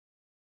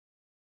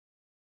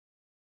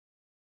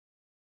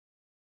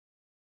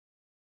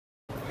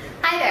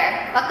Hi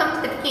there, welcome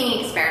to the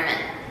bikini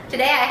experiment.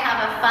 Today I have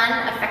a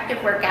fun,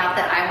 effective workout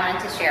that I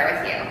wanted to share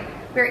with you.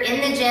 We're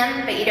in the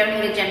gym, but you don't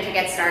need a gym to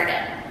get started.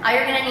 All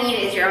you're gonna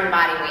need is your own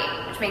body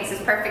weight, which makes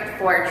this perfect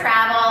for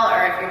travel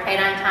or if you're tight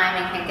on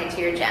time and can't get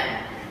to your gym.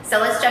 So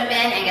let's jump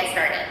in and get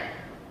started.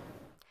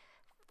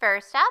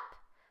 First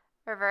up,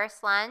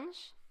 reverse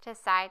lunge to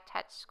side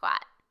touch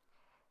squat.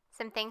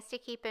 Some things to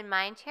keep in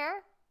mind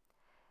here.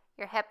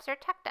 Your hips are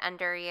tucked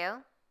under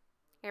you.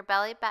 Your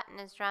belly button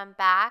is drawn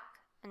back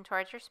and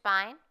towards your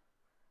spine.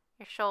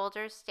 Your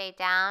shoulders stay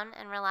down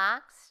and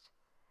relaxed.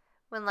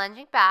 When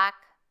lunging back,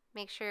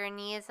 make sure your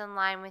knee is in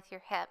line with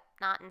your hip,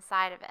 not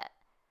inside of it.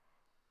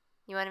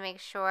 You want to make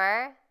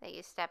sure that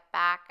you step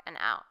back and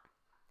out.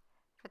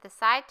 For the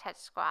side touch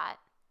squat,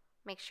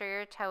 make sure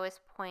your toe is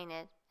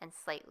pointed and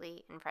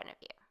slightly in front of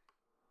you.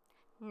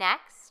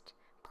 Next,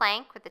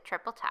 plank with a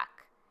triple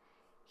tuck.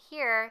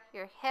 Here,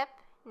 your hip,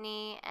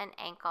 knee, and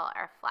ankle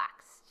are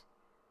flexed.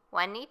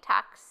 One knee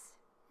tucks,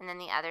 and then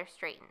the other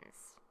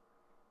straightens.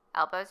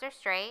 Elbows are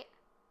straight.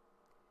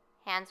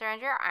 Hands are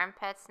under your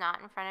armpits,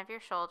 not in front of your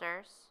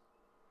shoulders.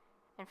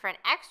 And for an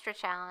extra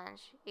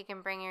challenge, you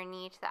can bring your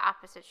knee to the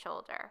opposite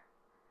shoulder.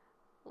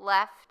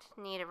 Left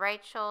knee to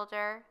right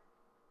shoulder,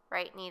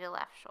 right knee to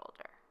left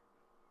shoulder.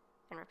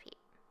 And repeat.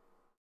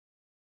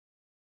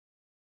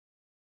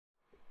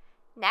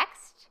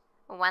 Next,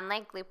 a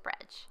one-leg glute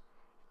bridge.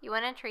 You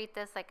want to treat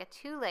this like a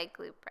two-leg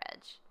glute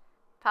bridge.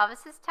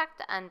 Pelvis is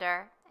tucked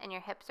under and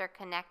your hips are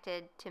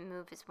connected to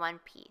move as one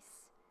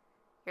piece.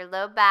 Your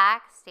low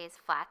back stays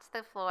flat to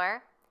the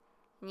floor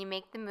and you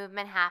make the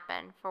movement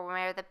happen for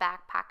where the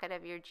back pocket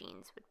of your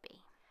jeans would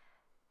be.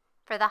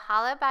 For the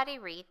hollow body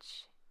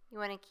reach, you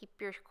want to keep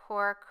your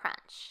core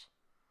crunched.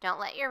 Don't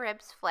let your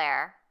ribs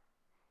flare.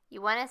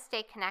 You want to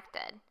stay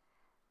connected.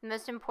 The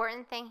most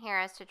important thing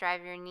here is to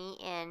drive your knee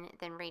in,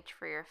 then reach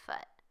for your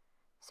foot.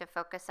 So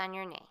focus on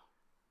your knee.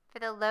 For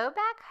the low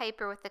back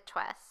hyper with the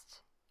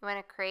twist, you want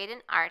to create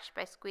an arch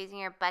by squeezing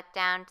your butt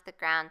down to the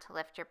ground to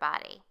lift your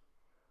body.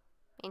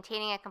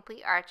 Maintaining a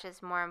complete arch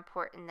is more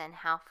important than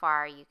how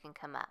far you can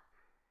come up.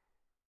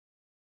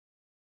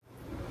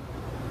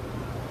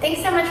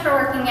 Thanks so much for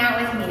working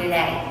out with me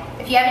today.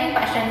 If you have any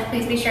questions,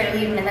 please be sure to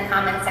leave them in the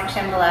comments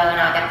section below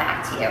and I'll get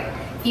back to you.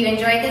 If you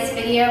enjoyed this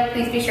video,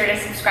 please be sure to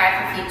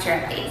subscribe for future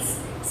updates.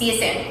 See you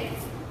soon.